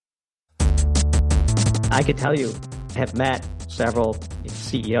I could tell you, I have met several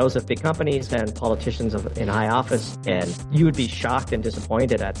CEOs of big companies and politicians in high office, and you would be shocked and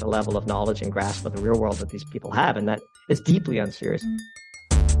disappointed at the level of knowledge and grasp of the real world that these people have, and that is deeply unserious.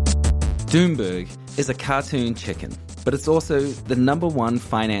 Doomberg is a cartoon chicken, but it's also the #1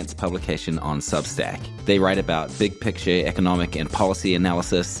 finance publication on Substack. They write about big picture economic and policy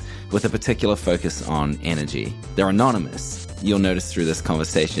analysis with a particular focus on energy. They're anonymous. You'll notice through this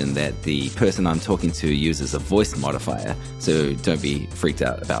conversation that the person I'm talking to uses a voice modifier, so don't be freaked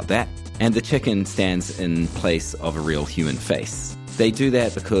out about that. And the chicken stands in place of a real human face. They do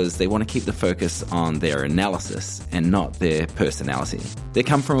that because they want to keep the focus on their analysis and not their personality. They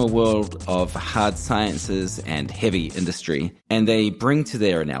come from a world of hard sciences and heavy industry, and they bring to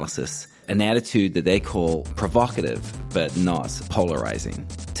their analysis an attitude that they call provocative, but not polarizing.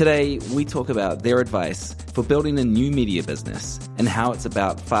 Today, we talk about their advice for building a new media business and how it's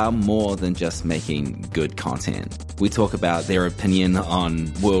about far more than just making good content. We talk about their opinion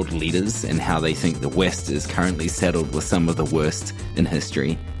on world leaders and how they think the West is currently saddled with some of the worst in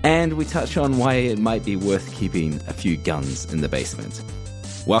history. And we touch on why it might be worth keeping a few guns in the basement.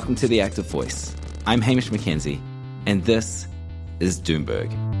 Welcome to The Active Voice. I'm Hamish McKenzie, and this is Doomberg.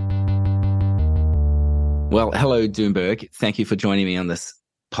 Well, hello, Doomberg. Thank you for joining me on this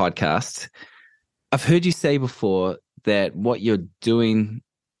podcast. I've heard you say before that what you're doing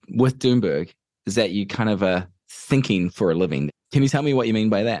with Doomberg is that you kind of are thinking for a living. Can you tell me what you mean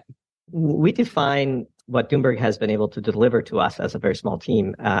by that? We define what Doomberg has been able to deliver to us as a very small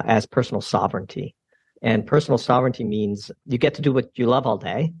team as personal sovereignty. And personal sovereignty means you get to do what you love all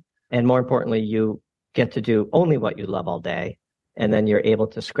day. And more importantly, you get to do only what you love all day. And then you're able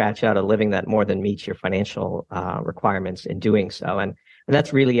to scratch out a living that more than meets your financial requirements in doing so. And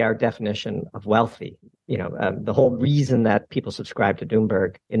that's really our definition of wealthy. The whole reason that people subscribe to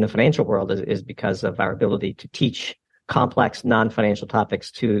Doomberg in the financial world is because of our ability to teach complex non-financial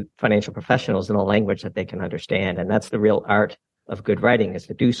topics to financial professionals in a language that they can understand. And that's the real art of good writing, is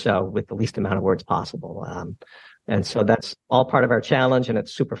to do so with the least amount of words possible. And so that's all part of our challenge, and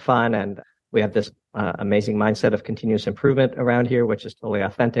it's super fun. And we have this amazing mindset of continuous improvement around here, which is totally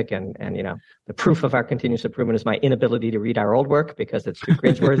authentic. And the proof of our continuous improvement is my inability to read our old work because it's too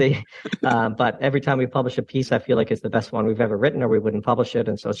cringeworthy. But every time we publish a piece, I feel like it's the best one we've ever written, or we wouldn't publish it.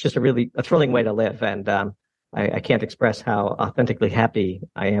 And so it's just a thrilling way to live. And I can't express how authentically happy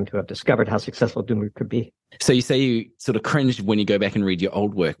I am to have discovered how successful Doomberg could be. So you say you sort of cringe when you go back and read your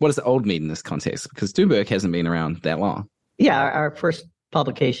old work. What does old mean in this context? Because Doomberg hasn't been around that long. Yeah, our first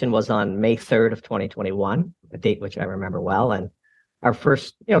publication was on May 3rd of 2021, a date which I remember well. And our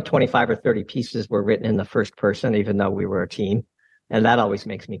first, 25 or 30 pieces were written in the first person, even though we were a team. And that always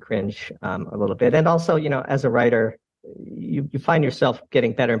makes me cringe a little bit. And also, as a writer, you find yourself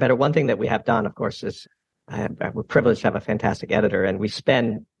getting better and better. One thing that we have done, of course, is we're privileged to have a fantastic editor, and we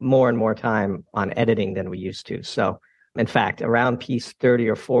spend more and more time on editing than we used to. So, in fact, around piece 30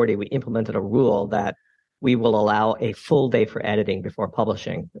 or 40, we implemented a rule that we will allow a full day for editing before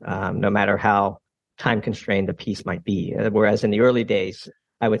publishing, no matter how time constrained the piece might be. Whereas in the early days,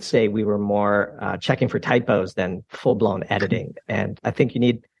 I would say we were more checking for typos than full-blown editing. And I think you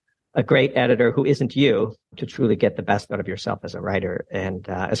need a great editor who isn't you to truly get the best out of yourself as a writer. And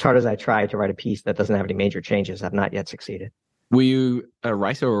as hard as I try to write a piece that doesn't have any major changes, I've not yet succeeded. Were you a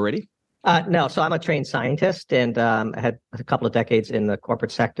writer already? No. So I'm a trained scientist, and I had a couple of decades in the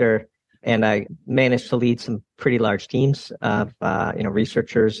corporate sector. And I managed to lead some pretty large teams of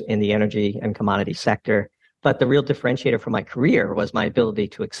researchers in the energy and commodity sector. But the real differentiator for my career was my ability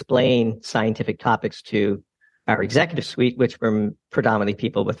to explain scientific topics to our executive suite, which were predominantly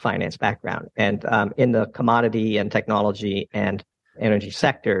people with finance background. And in the commodity and technology and energy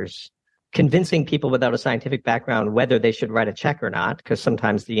sectors, convincing people without a scientific background whether they should write a check or not, because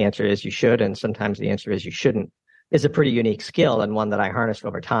sometimes the answer is you should and sometimes the answer is you shouldn't, is a pretty unique skill and one that I harnessed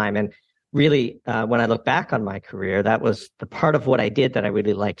over time. And really, when I look back on my career, that was the part of what I did that I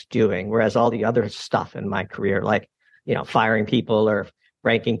really liked doing. Whereas all the other stuff in my career, like, firing people or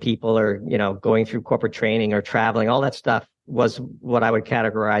ranking people or, going through corporate training or traveling, all that stuff was what I would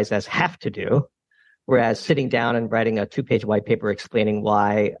categorize as have to do. Whereas sitting down and writing a 2-page white paper explaining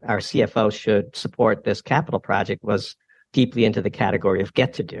why our CFO should support this capital project was deeply into the category of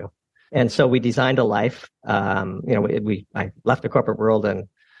get to do. And so we designed a life. I left the corporate world and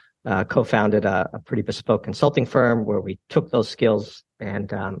co-founded a pretty bespoke consulting firm where we took those skills and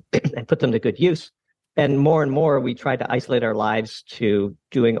put them to good use. And more, we tried to isolate our lives to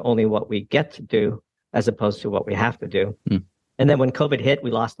doing only what we get to do as opposed to what we have to do. Mm. And then when COVID hit,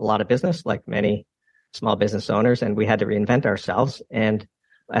 we lost a lot of business, like many small business owners, and we had to reinvent ourselves. And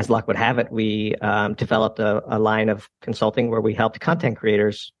as luck would have it, we developed a line of consulting where we helped content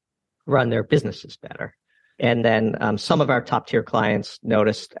creators run their businesses better. And then some of our top tier clients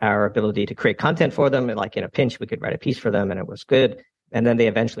noticed our ability to create content for them. And like in a pinch, we could write a piece for them and it was good. And then they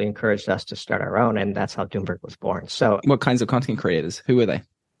eventually encouraged us to start our own. And that's how Doomberg was born. So what kinds of content creators? Who were they?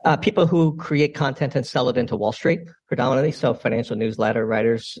 People who create content and sell it into Wall Street predominantly. So financial newsletter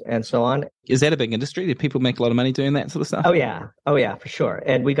writers and so on. Is that a big industry? Do people make a lot of money doing that sort of stuff? Oh, yeah, for sure.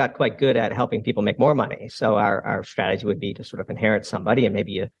 And we got quite good at helping people make more money. So our strategy would be to sort of inherit somebody and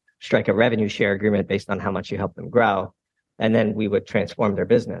maybe you strike a revenue share agreement based on how much you help them grow. And then we would transform their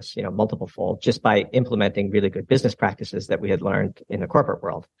business, multiple fold just by implementing really good business practices that we had learned in the corporate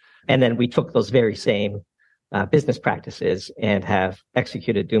world. And then we took those very same business practices and have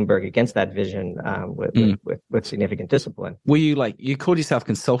executed Doomberg against that vision with significant discipline. Were you you called yourself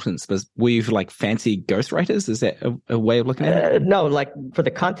consultants, but were you fancy ghostwriters? Is that a way of looking at it? No, for the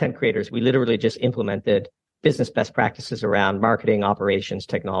content creators, we literally just implemented business best practices around marketing, operations,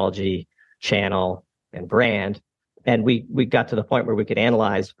 technology, channel, and brand. And we got to the point where we could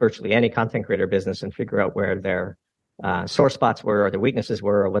analyze virtually any content creator business and figure out where their sore spots were or their weaknesses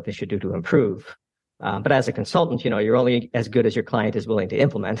were or what they should do to improve. But as a consultant, you're only as good as your client is willing to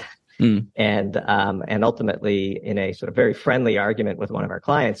implement. And ultimately, in a sort of very friendly argument with one of our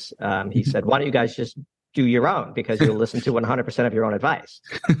clients, he said, why don't you guys just do your own because you'll listen to 100% of your own advice.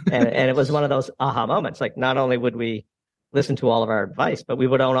 And it was one of those aha moments. Not only would we listen to all of our advice, but we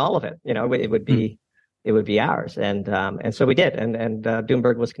would own all of it. It would be ours. And so we did. And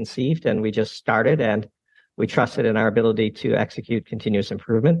Doomberg was conceived and we just started and we trusted in our ability to execute continuous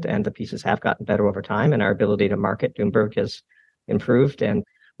improvement, and the pieces have gotten better over time, and our ability to market Doomberg has improved. And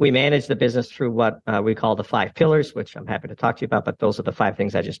we manage the business through what we call the 5 pillars, which I'm happy to talk to you about, but those are the 5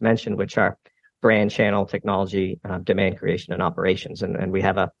 things I just mentioned, which are brand, channel, technology, demand creation, and operations. And we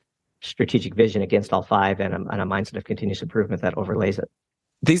have a strategic vision against all 5 and a mindset of continuous improvement that overlays it.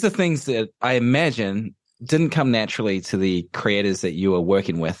 These are things that I imagine didn't come naturally to the creators that you are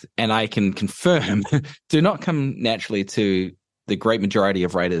working with, and I can confirm do not come naturally to the great majority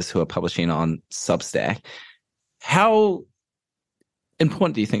of writers who are publishing on Substack. How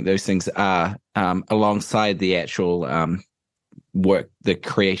important do you think those things are alongside the actual work, the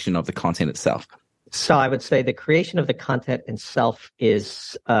creation of the content itself? So I would say the creation of the content itself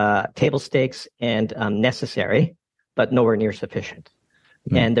is table stakes and necessary, but nowhere near sufficient.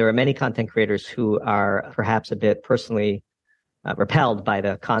 And there are many content creators who are perhaps a bit personally repelled by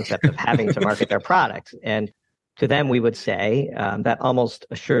the concept of having to market their products. And to them, we would say that almost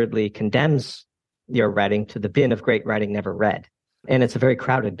assuredly condemns your writing to the bin of great writing never read. And it's a very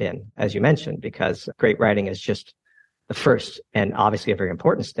crowded bin, as you mentioned, because great writing is just the first and obviously a very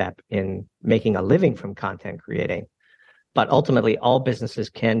important step in making a living from content creating. But ultimately, all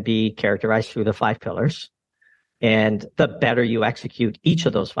businesses can be characterized through the 5 pillars. And the better you execute each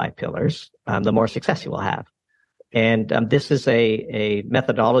of those 5 pillars, the more success you will have. And this is a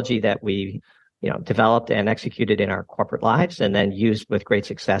methodology that we, developed and executed in our corporate lives and then used with great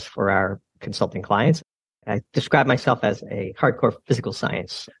success for our consulting clients. I describe myself as a hardcore physical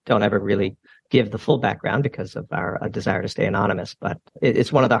science. Don't ever really give the full background because of our desire to stay anonymous. But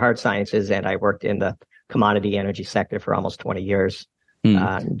it's one of the hard sciences. And I worked in the commodity energy sector for almost 20 years,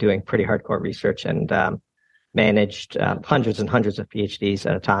 doing pretty hardcore research and managed hundreds and hundreds of PhDs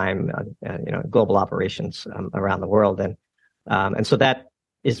at a time, global operations around the world. And so that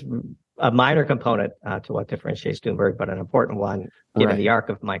is a minor component to what differentiates Doomberg, but an important one given the arc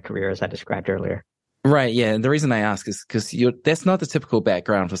of my career, as I described earlier. Right, yeah. And the reason I ask is because that's not the typical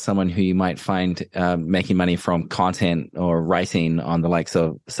background for someone who you might find making money from content or writing on the likes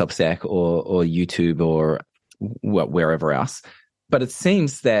of Substack or YouTube or wherever else. But it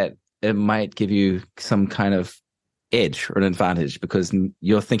seems that it might give you some kind of edge or an advantage because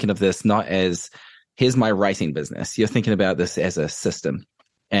you're thinking of this not as, here's my writing business. You're thinking about this as a system.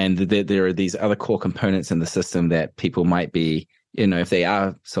 And there are these other core components in the system that people might be, if they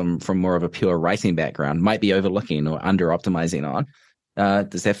are from more of a pure writing background, might be overlooking or under-optimizing on.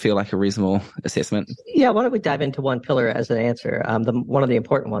 Does that feel like a reasonable assessment? Yeah, why don't we dive into one pillar as an answer? One of the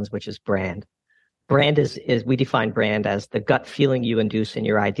important ones, which is brand. Brand is we define brand as the gut feeling you induce in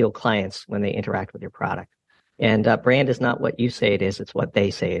your ideal clients when they interact with your product. And brand is not what you say it is, it's what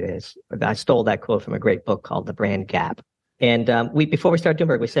they say it is. I stole that quote from a great book called The Brand Gap. And before we started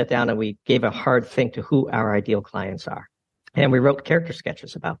Doomberg, we sat down and we gave a hard think to who our ideal clients are. And we wrote character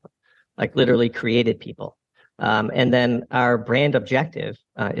sketches about them, like literally created people. And then our brand objective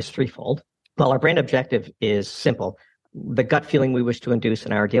is threefold. Well, our brand objective is simple. The gut feeling we wish to induce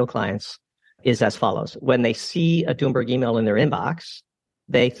in our ideal clients is as follows. When they see a Doomberg email in their inbox,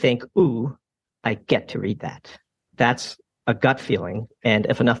 they think, ooh, I get to read that. That's a gut feeling. And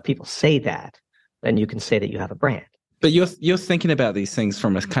if enough people say that, then you can say that you have a brand. But you're thinking about these things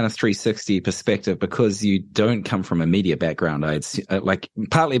from a kind of 360 perspective because you don't come from a media background. Like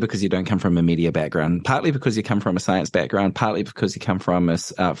partly because you don't come from a media background, partly because you come from a science background, partly because you come from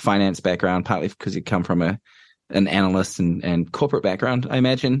a finance background, partly because you come from an analyst and corporate background. I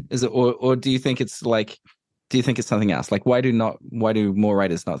imagine is it, or do you think it's something else? Like why do more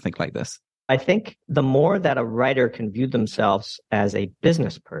writers not think like this? I think the more that a writer can view themselves as a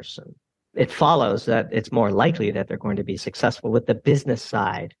business person, it follows that it's more likely that they're going to be successful with the business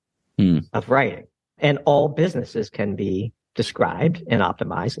side of writing. And all businesses can be described and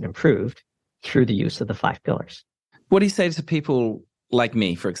optimized and improved through the use of the 5 pillars. What do you say to people like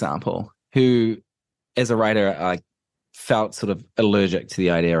me, for example, who, as a writer, I felt sort of allergic to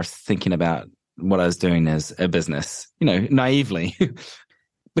the idea of thinking about what I was doing as a business, naively,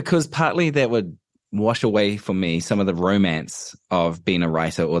 because partly that would wash away for me some of the romance of being a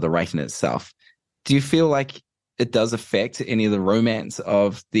writer or the writing itself. Do you feel like it does affect any of the romance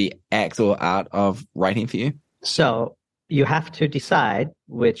of the act or art of writing for you? So you have to decide,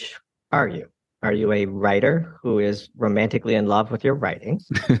 which are you? Are you a writer who is romantically in love with your writing?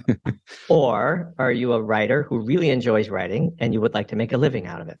 Or are you a writer who really enjoys writing and you would like to make a living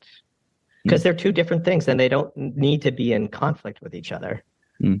out of it? Because they're two different things and they don't need to be in conflict with each other.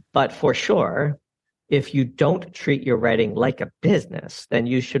 But for sure, if you don't treat your writing like a business, then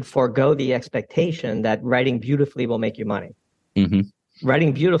you should forego the expectation that writing beautifully will make you money.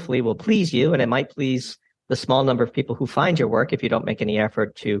 Writing beautifully will please you, and it might please the small number of people who find your work if you don't make any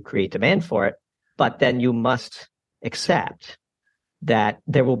effort to create demand for it. But then you must accept that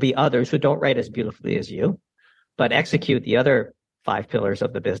there will be others who don't write as beautifully as you, but execute the other 5 pillars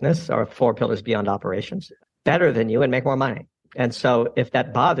of the business or 4 pillars beyond operations better than you and make more money. And so if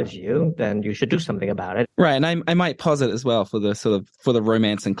that bothers you, then you should do something about it. Right. And I might posit as well for the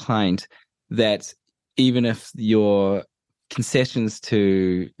romance inclined that even if your concessions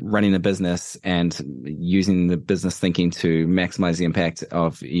to running a business and using the business thinking to maximize the impact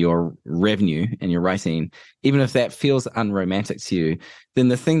of your revenue and your writing, even if that feels unromantic to you, then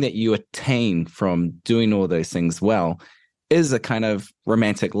the thing that you attain from doing all those things well is a kind of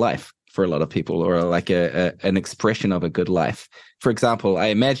romantic life for a lot of people, or like an expression of a good life. For example, I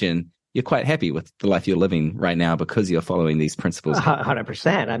imagine you're quite happy with the life you're living right now because you're following these principles.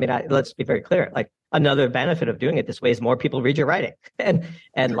 100%. I mean, let's be very clear. Like another benefit of doing it this way is more people read your writing, and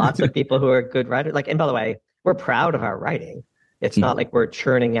lots of people who are good writers. Like, and by the way, we're proud of our writing. It's not like we're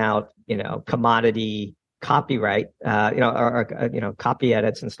churning out, commodity copyright, or copy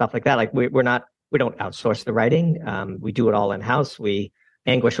edits and stuff like that. Like we don't outsource the writing. We do it all in house. We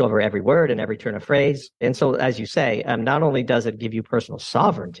anguish over every word and every turn of phrase. And so, as you say, not only does it give you personal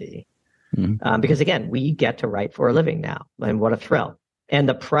sovereignty, because again, we get to write for a living now, and what a thrill. And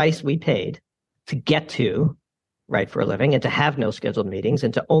the price we paid to get to write for a living and to have no scheduled meetings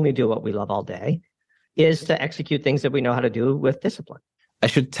and to only do what we love all day is to execute things that we know how to do with discipline. I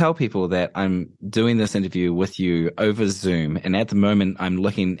should tell people that I'm doing this interview with you over Zoom, and at the moment I'm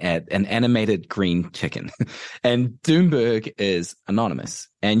looking at an animated green chicken. And Doomberg is anonymous.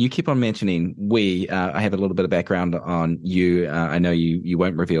 And you keep on mentioning we. I have a little bit of background on you. I know you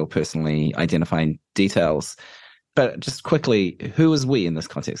won't reveal personally identifying details. But just quickly, who is we in this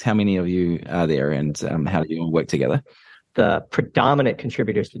context? How many of you are there, and how do you all work together? The predominant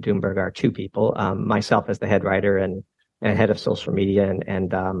contributors to Doomberg are 2 people, myself as the head writer and head of social media,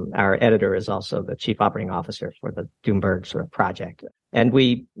 and our editor is also the chief operating officer for the Doomberg sort of project. And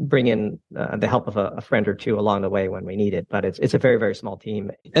we bring in the help of a friend or 2 along the way when we need it, but it's a very, very small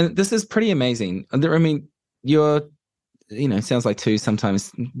team. And this is pretty amazing. I mean, you're, it sounds like 2,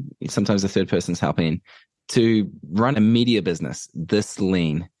 sometimes the third person's helping to run a media business this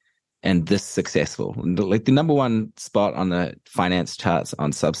lean and this successful. Like the number 1 spot on the finance charts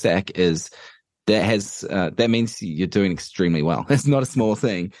on Substack is that means you're doing extremely well. It's not a small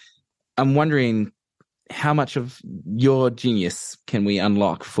thing. I'm wondering how much of your genius can we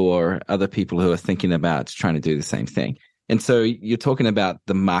unlock for other people who are thinking about trying to do the same thing? And so you're talking about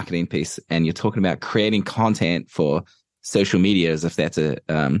the marketing piece, and you're talking about creating content for social media as if that's a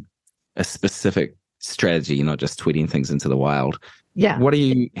specific strategy, not just tweeting things into the wild. Yeah.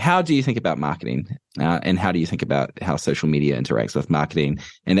 How do you think about marketing, and how do you think about how social media interacts with marketing?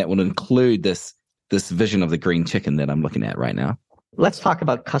 And that will include this vision of the green chicken that I'm looking at right now. Let's talk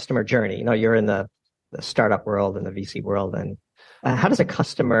about customer journey. You're in the startup world and the VC world, and how does a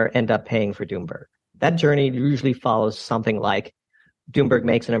customer end up paying for Doomberg? That journey usually follows something like, Doomberg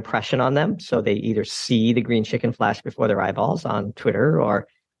makes an impression on them. So they either see the green chicken flash before their eyeballs on Twitter, or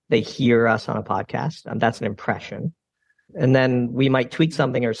they hear us on a podcast. That's an impression. And then we might tweet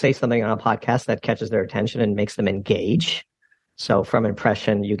something or say something on a podcast that catches their attention and makes them engage. So from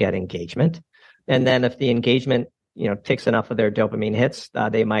impression, you get engagement. And then if the engagement, takes enough of their dopamine hits,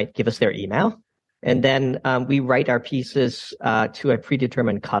 they might give us their email. And then we write our pieces to a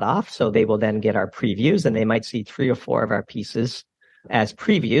predetermined cutoff. So they will then get our previews, and they might see 3 or 4 of our pieces as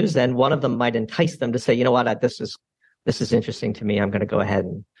previews. And one of them might entice them to say, you know what, this is interesting to me. I'm going to go ahead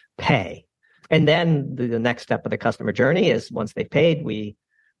and pay. And then the next step of the customer journey is, once they've paid, we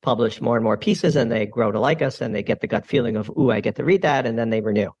publish more and more pieces, and they grow to like us, and they get the gut feeling of, ooh, I get to read that, and then they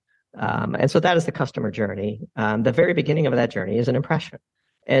renew. And so that is the customer journey. The very beginning of that journey is an impression.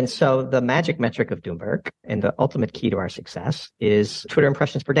 And so the magic metric of Doomberg, and the ultimate key to our success, is Twitter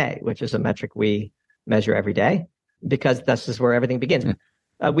impressions per day, which is a metric we measure every day, because this is where everything begins.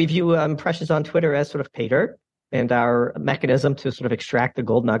 We view impressions on Twitter as sort of pay dirt, and our mechanism to sort of extract the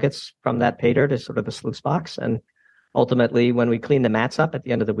gold nuggets from that pay dirt is sort of the sluice box. And ultimately, when we clean the mats up at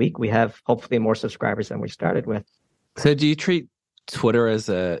the end of the week, we have hopefully more subscribers than we started with. So do you treat Twitter as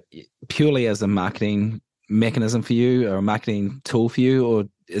purely as a marketing mechanism for you, or a marketing tool for you, or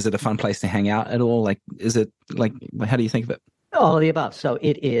is it a fun place to hang out at all? How do you think of it? All of the above. So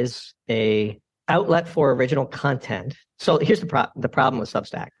it is a outlet for original content. So here's the problem with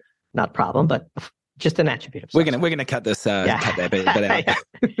Substack. Not problem, but just an attribute of Substack. We're gonna cut this cut that bit out.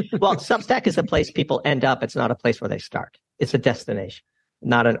 Well, Substack is a place people end up. It's not a place where they start. It's a destination,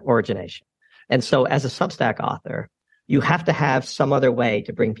 not an origination. And so as a Substack author, you have to have some other way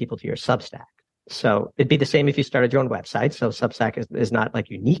to bring people to your Substack. So it'd be the same if you started your own website. So Substack is not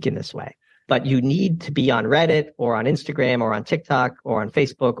unique in this way, but you need to be on Reddit or on Instagram or on TikTok or on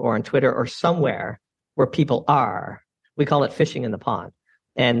Facebook or on Twitter or somewhere where people are. We call it fishing in the pond.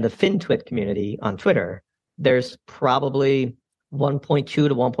 And the FinTwit community on Twitter, there's probably 1.2 to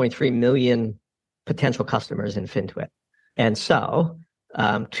 1.3 million potential customers in FinTwit. And so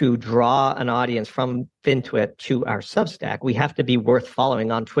to draw an audience from FinTwit to our Substack, we have to be worth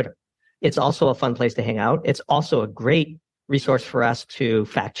following on Twitter. It's also a fun place to hang out. It's also a great resource for us to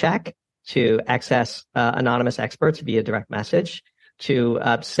fact check, to access anonymous experts via direct message, to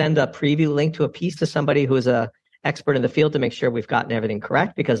send a preview link to a piece to somebody who is a expert in the field to make sure we've gotten everything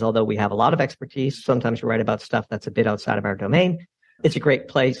correct, because although we have a lot of expertise, sometimes we write about stuff that's a bit outside of our domain. It's a great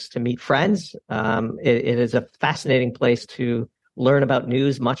place to meet friends. It is a fascinating place to learn about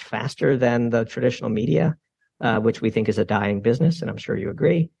news much faster than the traditional media, which we think is a dying business, and I'm sure you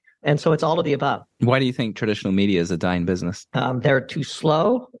agree. And so it's all of the above. Why do you think traditional media is a dying business? They're too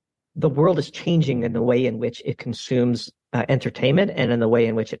slow. The world is changing in the way in which it consumes entertainment and in the way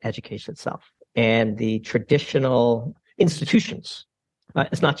in which it educates itself. And the traditional institutions,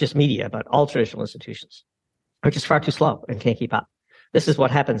 it's not just media, but all traditional institutions, are just far too slow and can't keep up. This is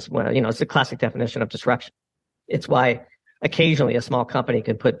what happens when, it's the classic definition of disruption. It's why occasionally a small company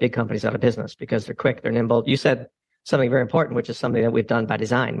can put big companies out of business, because they're quick, they're nimble. You said something very important, which is something that we've done by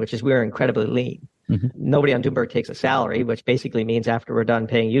design, which is we're incredibly lean. Mm-hmm. Nobody on Doomberg takes a salary, which basically means after we're done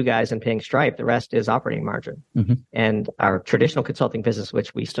paying you guys and paying Stripe, the rest is operating margin. Mm-hmm. And our traditional consulting business,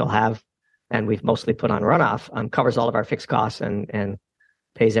 which we still have, and we've mostly put on runoff, covers all of our fixed costs and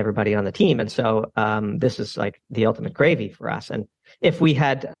pays everybody on the team. And so this is like the ultimate gravy for us. And if we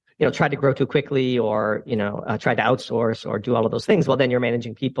had tried to grow too quickly, or tried to outsource or do all of those things, well, then you're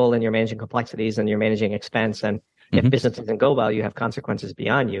managing people and you're managing complexities and you're managing expense. And if business doesn't go well, you have consequences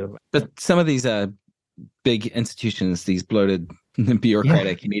beyond you. But some of these big institutions, these bloated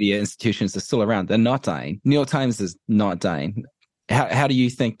bureaucratic media institutions, are still around. They're not dying. New York Times is not dying. How do you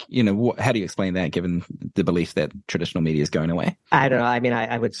think, how do you explain that, given the belief that traditional media is going away? I don't know. I mean,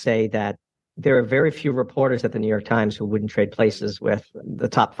 I would say that there are very few reporters at the New York Times who wouldn't trade places with the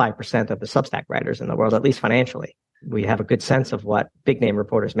top 5% of the Substack writers in the world, at least financially. We have a good sense of what big name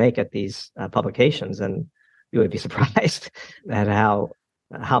reporters make at these publications, and you would be surprised at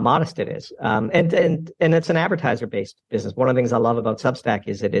how modest it is. And it's an advertiser-based business. One of the things I love about Substack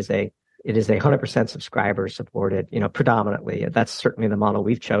is it is a 100% subscriber supported, predominantly. That's certainly the model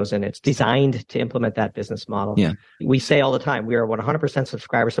we've chosen. It's designed to implement that business model. Yeah. We say all the time, we are 100%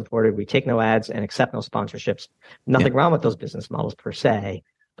 subscriber supported. We take no ads and accept no sponsorships. Nothing wrong with those business models per se,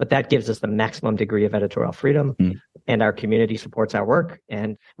 but that gives us the maximum degree of editorial freedom, and our community supports our work.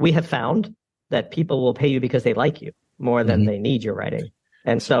 And we have found that people will pay you because they like you more than they need your writing.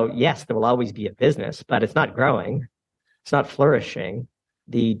 And so, yes, there will always be a business, but it's not growing. It's not flourishing.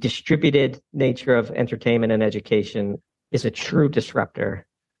 The distributed nature of entertainment and education is a true disruptor.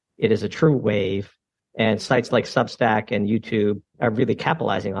 It is a true wave. And sites like Substack and YouTube are really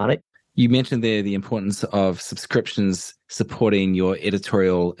capitalizing on it. You mentioned there the importance of subscriptions supporting your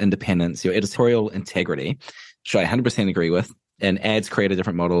editorial independence, your editorial integrity, which I 100% agree with. And ads create a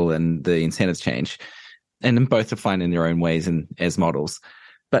different model and the incentives change. And then both are fine in their own ways and as models.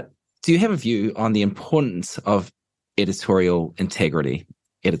 But do you have a view on the importance of editorial integrity,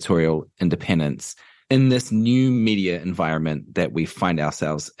 editorial independence in this new media environment that we find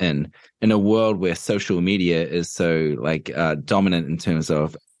ourselves in a world where social media is so dominant in terms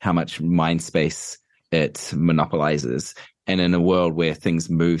of how much mind space it monopolizes, and in a world where things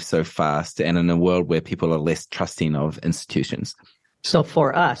move so fast, and in a world where people are less trusting of institutions? So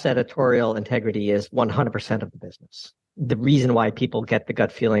for us, editorial integrity is 100% of the business. The reason why people get the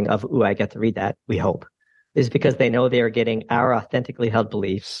gut feeling of, ooh, I get to read that, we hope, is because they know they are getting our authentically held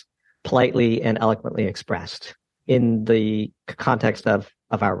beliefs politely and eloquently expressed in the context of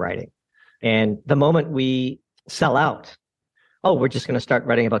our writing. And the moment we sell out, oh, we're just going to start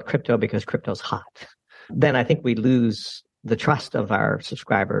writing about crypto because crypto's hot, then I think we lose the trust of our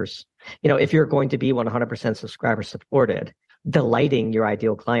subscribers. If you're going to be 100% subscriber supported, delighting your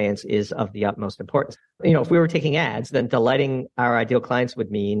ideal clients is of the utmost importance. If we were taking ads, then delighting our ideal clients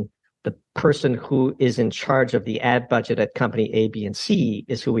would mean the person who is in charge of the ad budget at company A, B, and C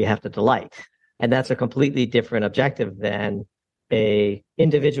is who we have to delight. And that's a completely different objective than a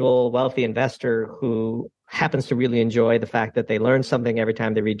individual wealthy investor who happens to really enjoy the fact that they learn something every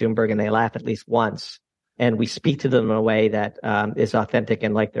time they read Doomberg and they laugh at least once. And we speak to them in a way that is authentic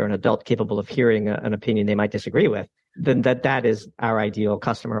and like they're an adult capable of hearing an opinion they might disagree with, then that is our ideal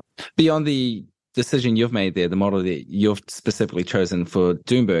customer. Beyond the decision you've made there, the model that you've specifically chosen for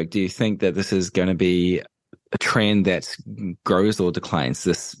Doomberg, do you think that this is going to be a trend that grows or declines,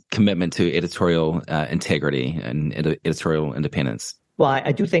 this commitment to editorial integrity and editorial independence? Well,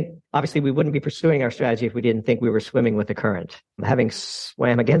 I do think, obviously, we wouldn't be pursuing our strategy if we didn't think we were swimming with the current. Having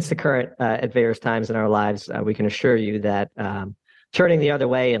swam against the current at various times in our lives, we can assure you that turning the other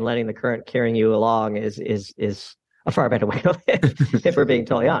way and letting the current carrying you along is a far better way to live, if we're being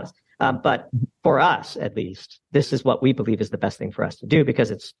totally honest. But for us, at least, this is what we believe is the best thing for us to do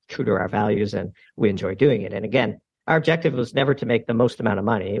because it's true to our values and we enjoy doing it. And again, our objective was never to make the most amount of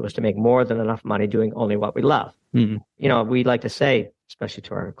money. It was to make more than enough money doing only what we love. Mm-hmm. We like to say, especially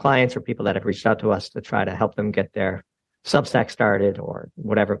to our clients or people that have reached out to us to try to help them get their Substack started or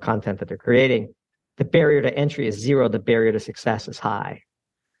whatever content that they're creating, the barrier to entry is zero. The barrier to success is high.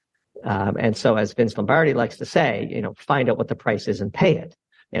 And so as Vince Lombardi likes to say, find out what the price is and pay it.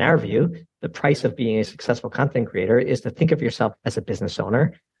 In our view, the price of being a successful content creator is to think of yourself as a business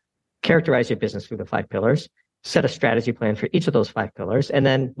owner, characterize your business through the 5 pillars, set a strategy plan for each of those 5 pillars, and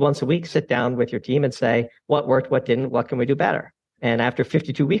then once a week, sit down with your team and say, what worked, what didn't, what can we do better? And after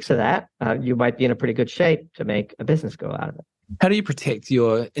 52 weeks of that, you might be in a pretty good shape to make a business go out of it. How do you protect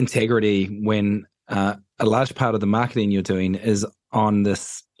your integrity when a large part of the marketing you're doing is on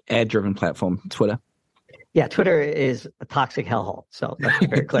this ad-driven platform, Twitter? Yeah, Twitter is a toxic hellhole. So let's be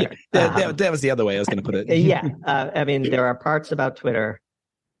very clear. That was the other way I was going to put it. Yeah. There are parts about Twitter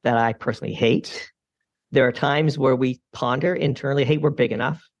that I personally hate. There are times where we ponder internally, hey, we're big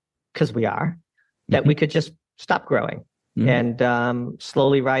enough, because we are, that we could just stop growing and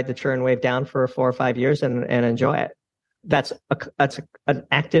slowly ride the churn wave down for 4 or 5 years and enjoy it. That's an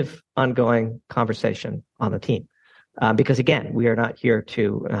active, ongoing conversation on the team. Because again, we are not here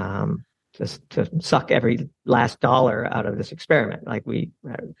to suck every last dollar out of this experiment.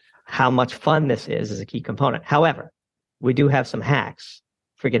 How much fun this is a key component. However, we do have some hacks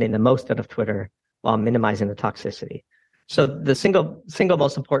for getting the most out of Twitter while minimizing the toxicity. So the single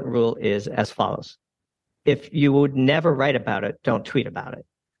most important rule is as follows. If you would never write about it, don't tweet about it.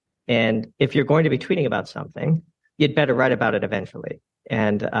 And if you're going to be tweeting about something, you'd better write about it eventually.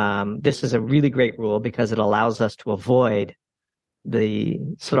 And this is a really great rule because it allows us to avoid the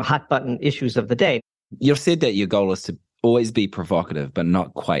sort of hot button issues of the day. You've said that your goal is to always be provocative, but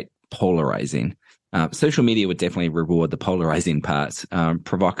not quite polarizing. Social media would definitely reward the polarizing parts.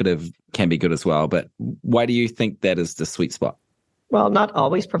 Provocative can be good as well, but why do you think that is the sweet spot? Well, not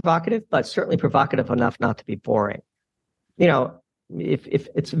always provocative, but certainly provocative enough not to be boring. If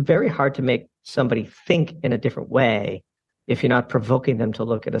it's very hard to make somebody think in a different way if you're not provoking them to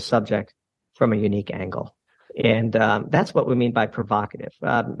look at a subject from a unique angle. And that's what we mean by provocative.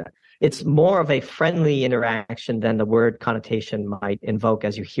 It's more of a friendly interaction than the word connotation might invoke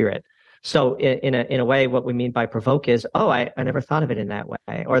as you hear it. So in a way, what we mean by provoke is, I never thought of it in that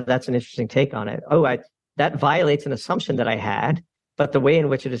way, or that's an interesting take on it. That violates an assumption that I had, but the way in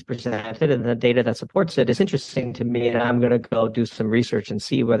which it is presented and the data that supports it is interesting to me, and I'm going to go do some research and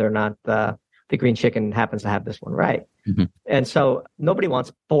see whether or not the the green chicken happens to have this one right. Mm-hmm. And so nobody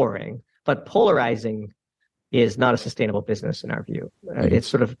wants boring, but polarizing is not a sustainable business in our view. It's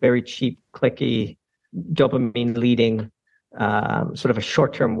sort of very cheap, clicky, dopamine leading, sort of a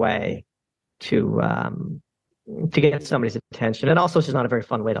short-term way to get somebody's attention. And also, it's just not a very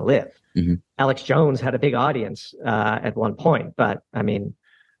fun way to live. Mm-hmm. Alex Jones had a big audience at one point, but I mean,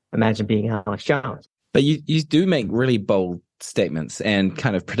 imagine being Alex Jones. But you do make really bold statements and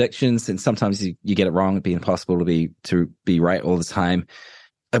kind of predictions, and sometimes you get it wrong. It'd be impossible to be right all the time.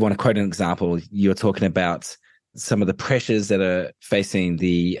 I want to quote an example. You're talking about some of the pressures that are facing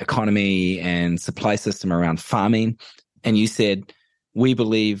the economy and supply system around farming. And you said, we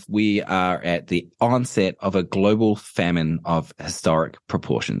believe we are at the onset of a global famine of historic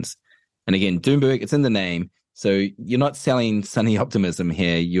proportions. And again, Doomberg, it's in the name. So you're not selling sunny optimism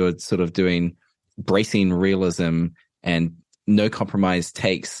here. You're sort of doing bracing realism and no compromise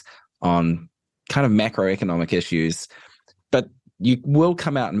takes on kind of macroeconomic issues. But you will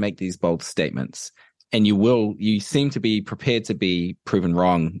come out and make these bold statements. And you seem to be prepared to be proven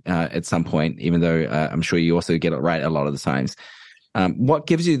wrong at some point, even though I'm sure you also get it right a lot of the times. What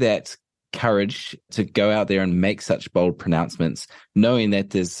gives you that courage to go out there and make such bold pronouncements, knowing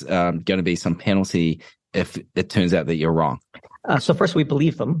that there's going to be some penalty if it turns out that you're wrong? So first, we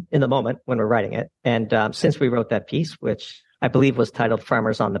believe them in the moment when we're writing it. And since we wrote that piece, which I believe was titled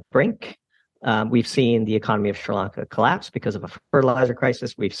Farmers on the Brink, we've seen the economy of Sri Lanka collapse because of a fertilizer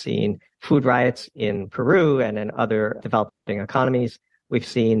crisis. We've seen food riots in Peru and in other developing economies. We've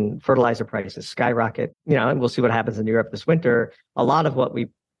seen fertilizer prices skyrocket, and we'll see what happens in Europe this winter. A lot of what we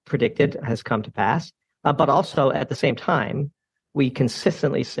predicted has come to pass. But also at the same time, we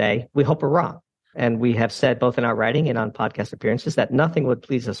consistently say, we hope we're wrong. And we have said both in our writing and on podcast appearances that nothing would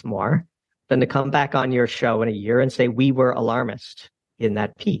please us more than to come back on your show in a year and say we were alarmist in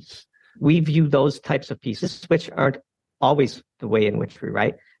that piece. We view those types of pieces, which aren't always the way in which we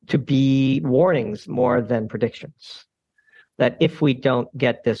write, to be warnings more than predictions. That if we don't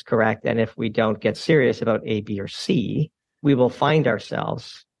get this correct and if we don't get serious about A, B, or C, we will find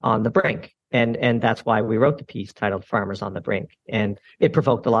ourselves on the brink. And that's why we wrote the piece titled Farmers on the Brink. And it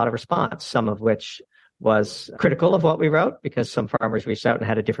provoked a lot of response, some of which was critical of what we wrote because some farmers reached out and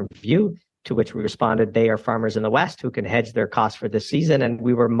had a different view, to which we responded, they are farmers in the West who can hedge their costs for this season. And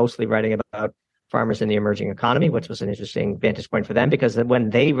we were mostly writing about farmers in the emerging economy, which was an interesting vantage point for them because when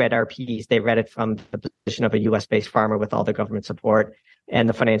they read our piece, they read it from the position of a US-based farmer with all the government support and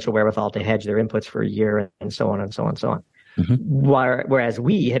the financial wherewithal to hedge their inputs for a year and so on and so on and so on. Mm-hmm. Whereas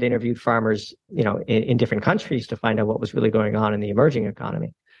we had interviewed farmers, in different countries to find out what was really going on in the emerging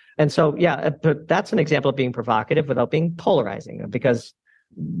economy. And so, but that's an example of being provocative without being polarizing because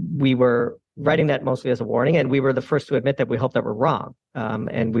we were writing that mostly as a warning, and we were the first to admit that we hope that we're wrong.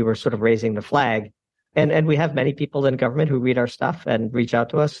 And we were sort of raising the flag. And we have many people in government who read our stuff and reach out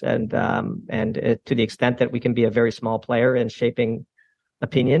to us. And to the extent that we can be a very small player in shaping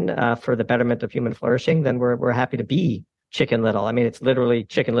opinion for the betterment of human flourishing, then we're happy to be Chicken Little. I mean, it's literally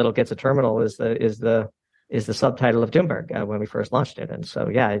Chicken Little Gets a Terminal is the subtitle of Doomberg when we first launched it. And so,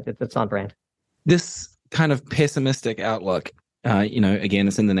 it's on brand. This kind of pessimistic outlook, again,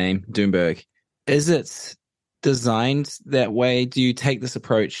 it's in the name, Doomberg. Is it designed that way? Do you take this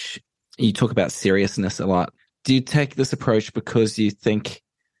approach? You talk about seriousness a lot. Do you take this approach because you think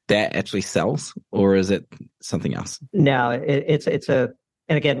that actually sells, or is it something else? No, and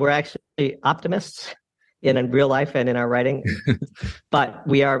again, we're actually optimists in real life and in our writing, but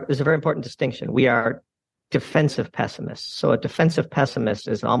there's a very important distinction. We are defensive pessimists. So a defensive pessimist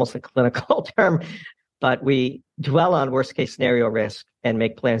is almost a clinical term, but we dwell on worst case scenario risk and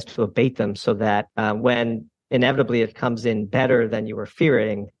make plans to abate them so that when inevitably it comes in better than you were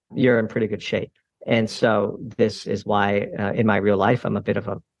fearing, you're in pretty good shape. And so this is why in my real life, I'm a bit of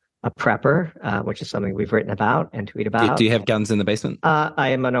a prepper, which is something we've written about and tweet about. Do you have guns in the basement? I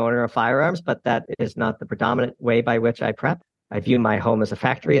am an owner of firearms, but that is not the predominant way by which I prep. I view my home as a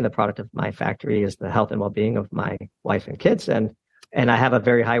factory, and the product of my factory is the health and well-being of my wife and kids. And I have a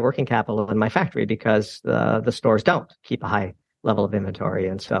very high working capital in my factory because the stores don't keep a high level of inventory.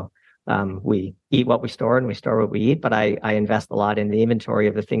 And so we eat what we store and we store what we eat, but I invest a lot in the inventory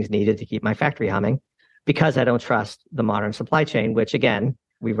of the things needed to keep my factory humming because I don't trust the modern supply chain, which again,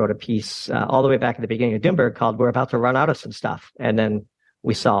 we wrote a piece all the way back at the beginning of Doomberg called We're About to Run Out of Some Stuff. And then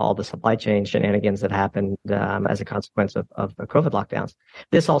we saw all the supply chain shenanigans that happened as a consequence of the COVID lockdowns.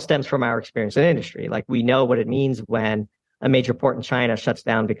 This all stems from our experience in industry. Like we know what it means when a major port in China shuts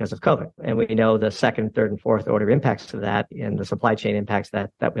down because of COVID. And we know the second, third, and fourth order impacts of that and the supply chain impacts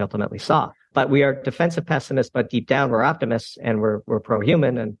that we ultimately saw. But we are defensive pessimists, but deep down we're optimists and we're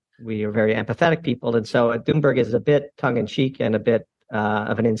pro-human. And We are very empathetic people. And so Doomberg is a bit tongue-in-cheek and a bit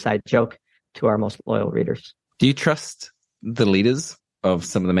of an inside joke to our most loyal readers. Do you trust the leaders of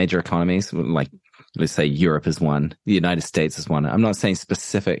some of the major economies? Like, let's say Europe is one, the United States is one. I'm not saying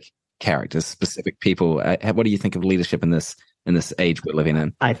specific characters, specific people. What do you think of leadership in this age we're living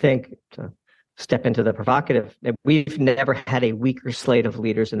in? I think, to step into the provocative, we've never had a weaker slate of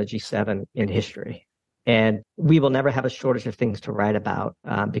leaders in the G7 in history. And we will never have a shortage of things to write about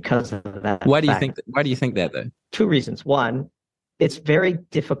because of that. Why do you think that, though? Two reasons. One, it's very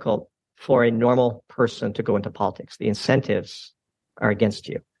difficult for a normal person to go into politics. The incentives are against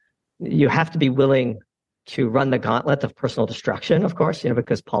you. You have to be willing to run the gauntlet of personal destruction, of course,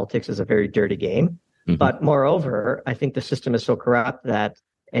 because politics is a very dirty game. Mm-hmm. But moreover, I think the system is so corrupt that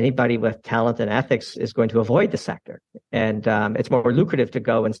anybody with talent and ethics is going to avoid the sector. And it's more lucrative to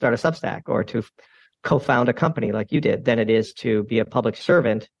go and start a Substack or to co-found a company like you did than it is to be a public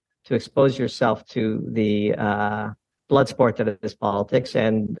servant, to expose yourself to the blood sport that is politics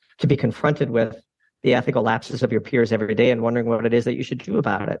and to be confronted with the ethical lapses of your peers every day and wondering what it is that you should do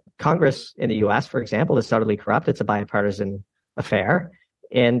about it. Congress in the U.S., for example, is utterly corrupt. It's a bipartisan affair.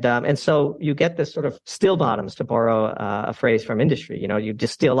 And so you get this sort of still bottoms, to borrow a phrase from industry. You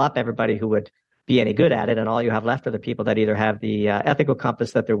distill up everybody who would be any good at it, and all you have left are the people that either have the ethical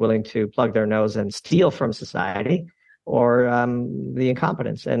compass that they're willing to plug their nose and steal from society, or the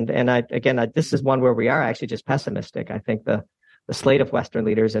incompetence. And this is one where we are actually just pessimistic. I think the slate of Western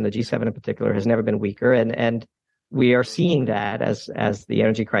leaders, and the G7 in particular, has never been weaker. And we are seeing that as the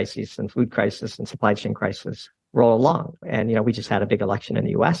energy crisis and food crisis and supply chain crisis roll along. And, we just had a big election in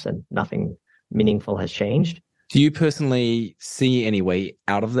the US and nothing meaningful has changed. Do you personally see any way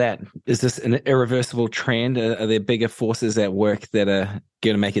out of that? Is this an irreversible trend? Are there bigger forces at work that are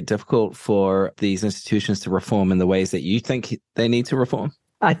going to make it difficult for these institutions to reform in the ways that you think they need to reform?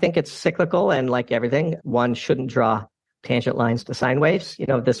 I think it's cyclical, and like everything, one shouldn't draw tangent lines to sine waves.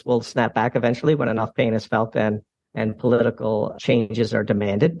 This will snap back eventually when enough pain is felt and political changes are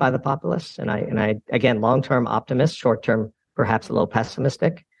demanded by the populace. And I again, long-term optimist, short-term perhaps a little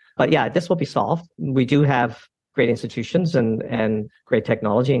pessimistic. But yeah, this will be solved. We do have great institutions and great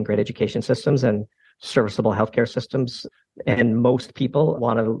technology and great education systems and serviceable healthcare systems. And most people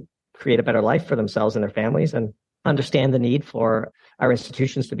want to create a better life for themselves and their families and understand the need for our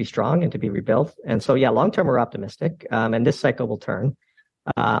institutions to be strong and to be rebuilt. And so, yeah, long-term we're optimistic, and this cycle will turn.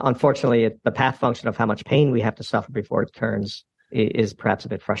 Unfortunately, the path function of how much pain we have to suffer before it turns is perhaps a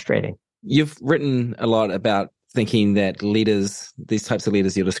bit frustrating. You've written a lot about thinking that leaders, these types of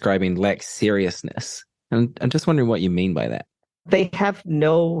leaders you're describing, lack seriousness. And I'm just wondering what you mean by that. They have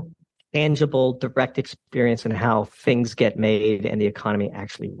no tangible, direct experience in how things get made and the economy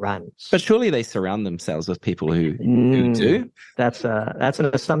actually runs. But surely they surround themselves with people who do? That's an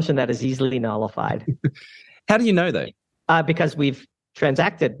assumption that is easily nullified. How do you know, though? Because we've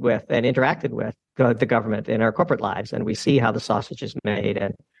transacted with and interacted with the government in our corporate lives, and we see how the sausage is made,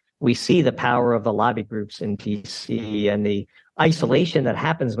 and we see the power of the lobby groups in DC and the isolation that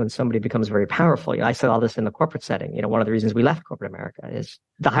happens when somebody becomes very powerful. I said all this in the corporate setting. One of the reasons we left corporate America is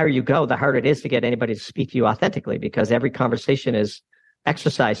the higher you go, the harder it is to get anybody to speak to you authentically, because every conversation is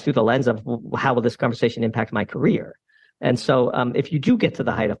exercised through the lens of how will this conversation impact my career. And so if you do get to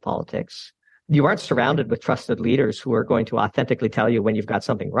the height of politics, you aren't surrounded with trusted leaders who are going to authentically tell you when you've got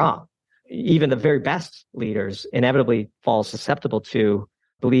something wrong. Even the very best leaders inevitably fall susceptible to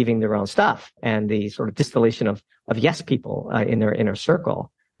believing their own stuff, and the sort of distillation of yes people in their inner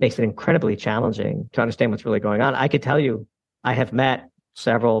circle makes it incredibly challenging to understand what's really going on. I could tell you, I have met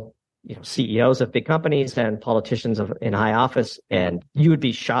several CEOs of big companies and politicians in high office, and you would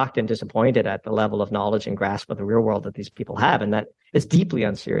be shocked and disappointed at the level of knowledge and grasp of the real world that these people have, and that is deeply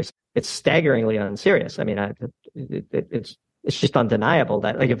unserious. It's staggeringly unserious. I mean, it's just undeniable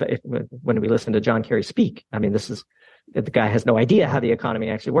that, like, when we listen to John Kerry speak, I mean, the guy has no idea how the economy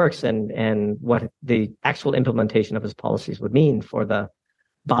actually works and what the actual implementation of his policies would mean for the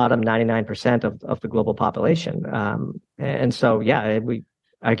bottom 99% of the global population. And so, yeah,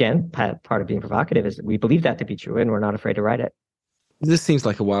 part of being provocative is we believe that to be true, and we're not afraid to write it. This seems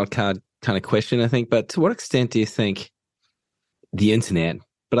like a wild card kind of question, I think, but to what extent do you think the internet,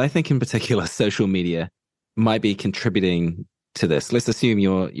 but I think in particular social media, might be contributing to this? Let's assume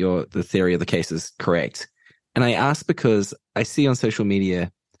the theory of the case is correct. And I ask because I see on social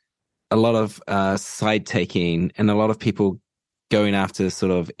media a lot of side taking and a lot of people going after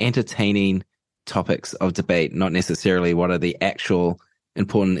sort of entertaining topics of debate, not necessarily what are the actual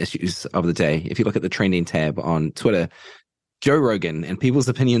important issues of the day. If you look at the trending tab on Twitter, Joe Rogan and people's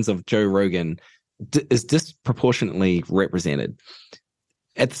opinions of Joe Rogan is disproportionately represented.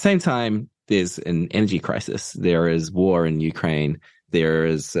 At the same time, there's an energy crisis. There is war in Ukraine. There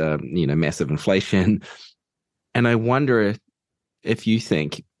is, massive inflation. And I wonder if you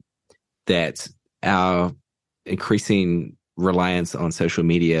think that our increasing reliance on social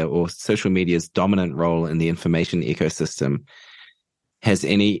media or social media's dominant role in the information ecosystem has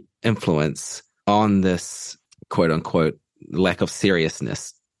any influence on this quote unquote lack of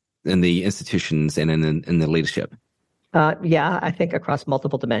seriousness in the institutions and in the leadership? Yeah, I think across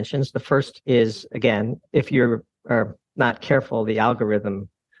multiple dimensions. The first is, again, if you're not careful, the algorithm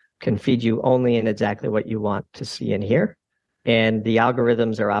can feed you only in exactly what you want to see and hear. And the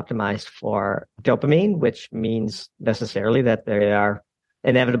algorithms are optimized for dopamine, which means necessarily that they are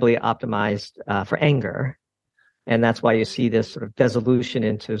inevitably optimized for anger. And that's why you see this sort of dissolution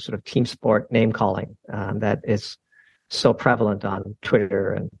into sort of team sport name calling that is so prevalent on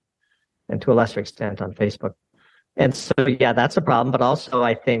Twitter and to a lesser extent on Facebook. And so, yeah, that's a problem. But also,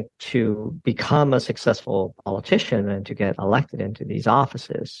 I think to become a successful politician and to get elected into these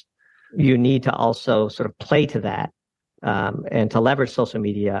offices, you need to also sort of play to that and to leverage social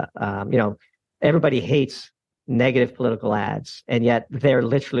media. Everybody hates negative political ads, and yet they're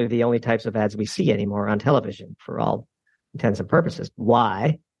literally the only types of ads we see anymore on television for all intents and purposes.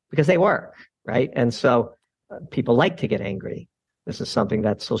 Why? Because they work, right? And so people like to get angry. This is something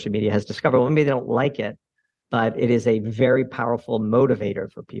that social media has discovered. Well, maybe they don't like it, but it is a very powerful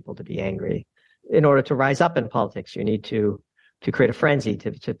motivator for people to be angry. In order to rise up in politics, you need to create a frenzy,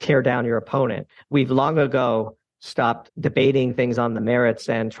 to tear down your opponent. We've long ago stopped debating things on the merits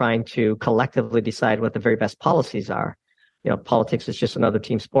and trying to collectively decide what the very best policies are. Politics is just another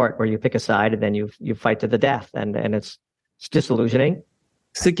team sport where you pick a side and then you fight to the death, and it's disillusioning.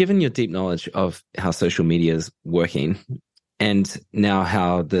 So given your deep knowledge of how social media is working and now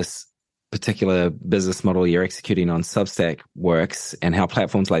how this particular business model you're executing on Substack works and how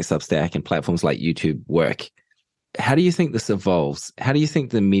platforms like Substack and platforms like YouTube work, how do you think this evolves? How do you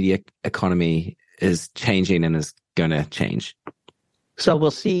think the media economy is changing and is going to change? So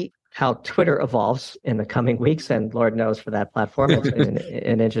we'll see how Twitter evolves in the coming weeks, and Lord knows for that platform, it's been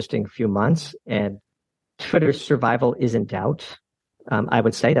an interesting few months, and Twitter's survival is in doubt. I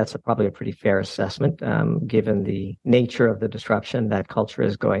would say that's probably a pretty fair assessment, given the nature of the disruption that culture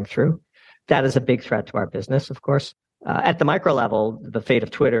is going through. That is a big threat to our business, of course. At the micro level, the fate of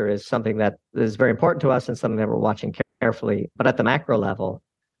Twitter is something that is very important to us and something that we're watching carefully. But at the macro level,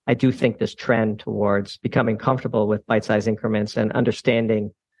 I do think this trend towards becoming comfortable with bite-sized increments and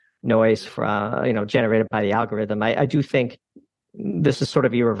understanding noise generated by the algorithm, I do think this is sort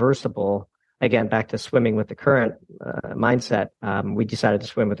of irreversible. Again, back to swimming with the current mindset. We decided to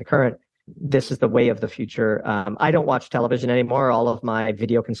swim with the current. This is the way of the future. I don't watch television anymore. All of my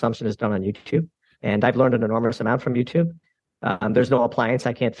video consumption is done on YouTube, and I've learned an enormous amount from YouTube. There's no appliance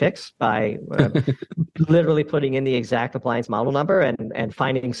I can't fix by literally putting in the exact appliance model number and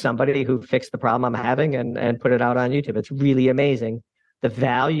finding somebody who fixed the problem I'm having and put it out on YouTube. It's really amazing. The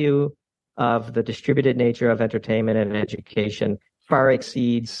value of the distributed nature of entertainment and education far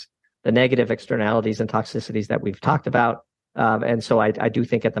exceeds the negative externalities and toxicities that we've talked about. And so I do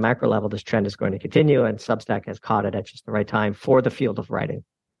think at the macro level, this trend is going to continue, and Substack has caught it at just the right time for the field of writing.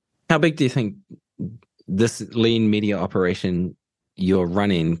 How big do you think this lean media operation you're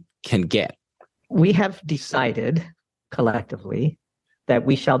running can get? We have decided collectively that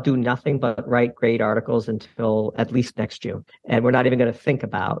we shall do nothing but write great articles until at least next June. And we're not even going to think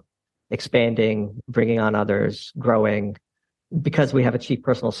about expanding, bringing on others, growing, because we have achieved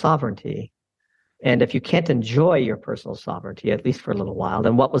personal sovereignty. And if you can't enjoy your personal sovereignty, at least for a little while,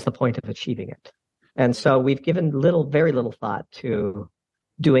 then what was the point of achieving it? And so we've given very little thought to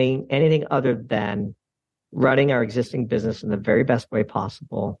doing anything other than running our existing business in the very best way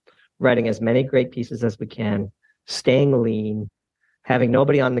possible, writing as many great pieces as we can, staying lean, having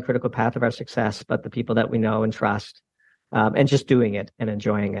nobody on the critical path of our success but the people that we know and trust, and just doing it and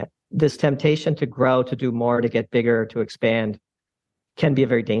enjoying it. This temptation to grow, to do more, to get bigger, to expand can be a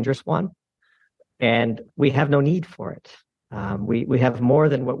very dangerous one. And we have no need for it. We have more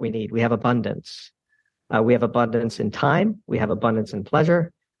than what we need. We have abundance. We have abundance in time. We have abundance in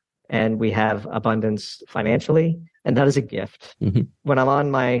pleasure. And we have abundance financially. And that is a gift. Mm-hmm. When I'm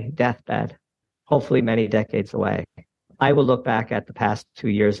on my deathbed, hopefully many decades away, I will look back at the past 2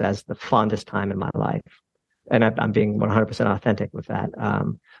 years as the fondest time in my life. And I'm being 100% authentic with that.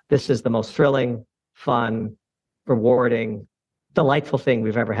 This is the most thrilling, fun, rewarding, delightful thing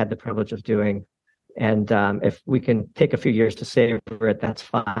we've ever had the privilege of doing. And if we can take a few years to savor it, that's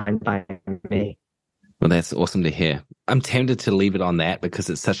fine by me. Well, that's awesome to hear. I'm tempted to leave it on that because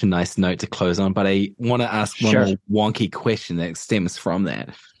it's such a nice note to close on, but I want to ask one more wonky question that stems from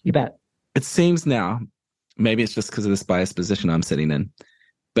that. You bet. It seems now, maybe it's just because of this biased position I'm sitting in,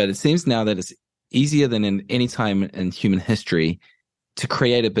 but it seems now that it's easier than in any time in human history to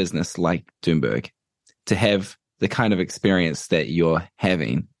create a business like Doomberg, to have the kind of experience that you're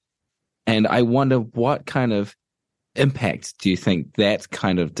having. And I wonder what kind of impact do you think that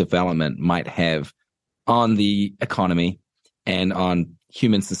kind of development might have on the economy and on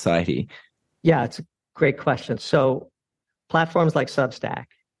human society? Yeah, it's a great question. So platforms like Substack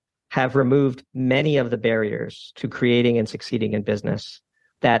have removed many of the barriers to creating and succeeding in business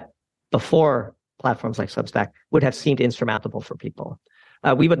that before platforms like Substack would have seemed insurmountable for people.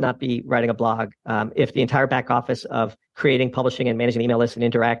 We would not be writing a blog if the entire back office of creating, publishing, and managing email lists and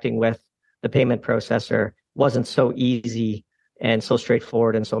interacting with the payment processor wasn't so easy and so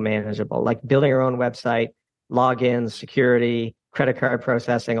straightforward and so manageable. Like building your own website, logins, security, credit card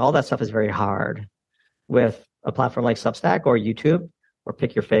processing, all that stuff is very hard. With a platform like Substack or YouTube, or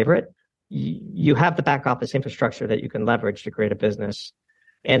pick your favorite, you have the back office infrastructure that you can leverage to create a business.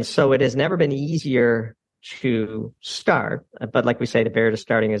 And so it has never been easier to start. But like we say, the barrier to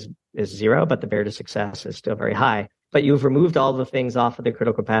starting is zero, but the barrier to success is still very high. But you've removed all the things off of the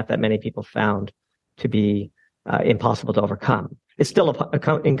critical path that many people found to be impossible to overcome. It's still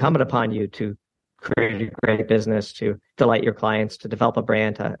incumbent upon you to create a great business, to delight your clients, to develop a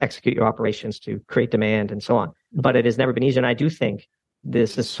brand, to execute your operations, to create demand, and so on. But it has never been easier. And I do think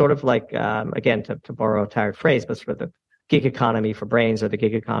this is sort of like, again, to borrow a tired phrase, but sort of the gig economy for brains, or the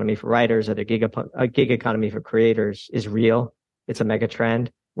gig economy for writers, or the gig economy for creators is real. It's a mega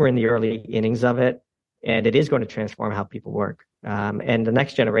trend. We're in the early innings of it, and it is going to transform how people work. And the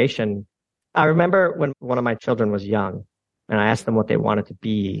next generation, I remember when one of my children was young, and I asked them what they wanted to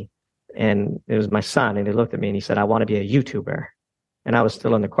be, and it was my son, and he looked at me and he said, "I want to be a YouTuber." And I was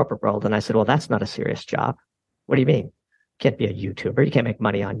still in the corporate world, and I said, "Well, that's not a serious job." "What do you mean? You can't be a YouTuber. You can't make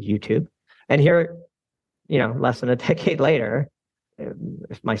money on YouTube." And here, less than a decade later,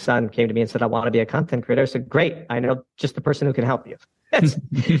 if my son came to me and said, "I want to be a content creator," I said, "Great. I know just the person who can help you."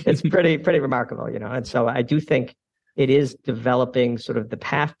 It's pretty remarkable, And so I do think it is developing sort of the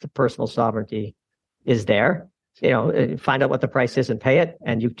path to personal sovereignty is there. Find out what the price is and pay it,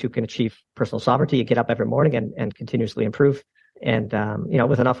 and you too can achieve personal sovereignty. You get up every morning and continuously improve. And,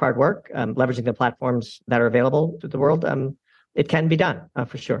 with enough hard work, leveraging the platforms that are available to the world, it can be done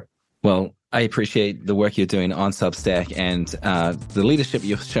for sure. Well, I appreciate the work you're doing on Substack and the leadership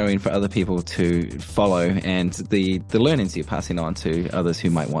you're showing for other people to follow, and the learnings you're passing on to others who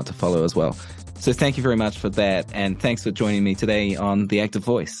might want to follow as well. So thank you very much for that. And thanks for joining me today on The Active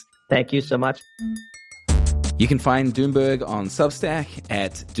Voice. Thank you so much. You can find Doomberg on Substack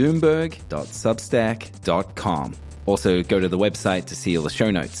at doomberg.substack.com. Also, go to the website to see all the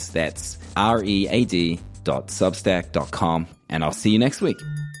show notes. That's read.substack.com. And I'll see you next week.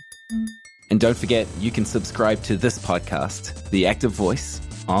 And don't forget, you can subscribe to this podcast, The Active Voice,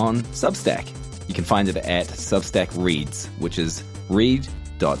 on Substack. You can find it at Substack Reads, which is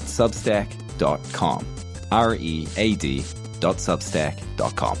read.substack.com.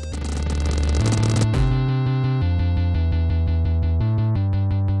 read.substack.com.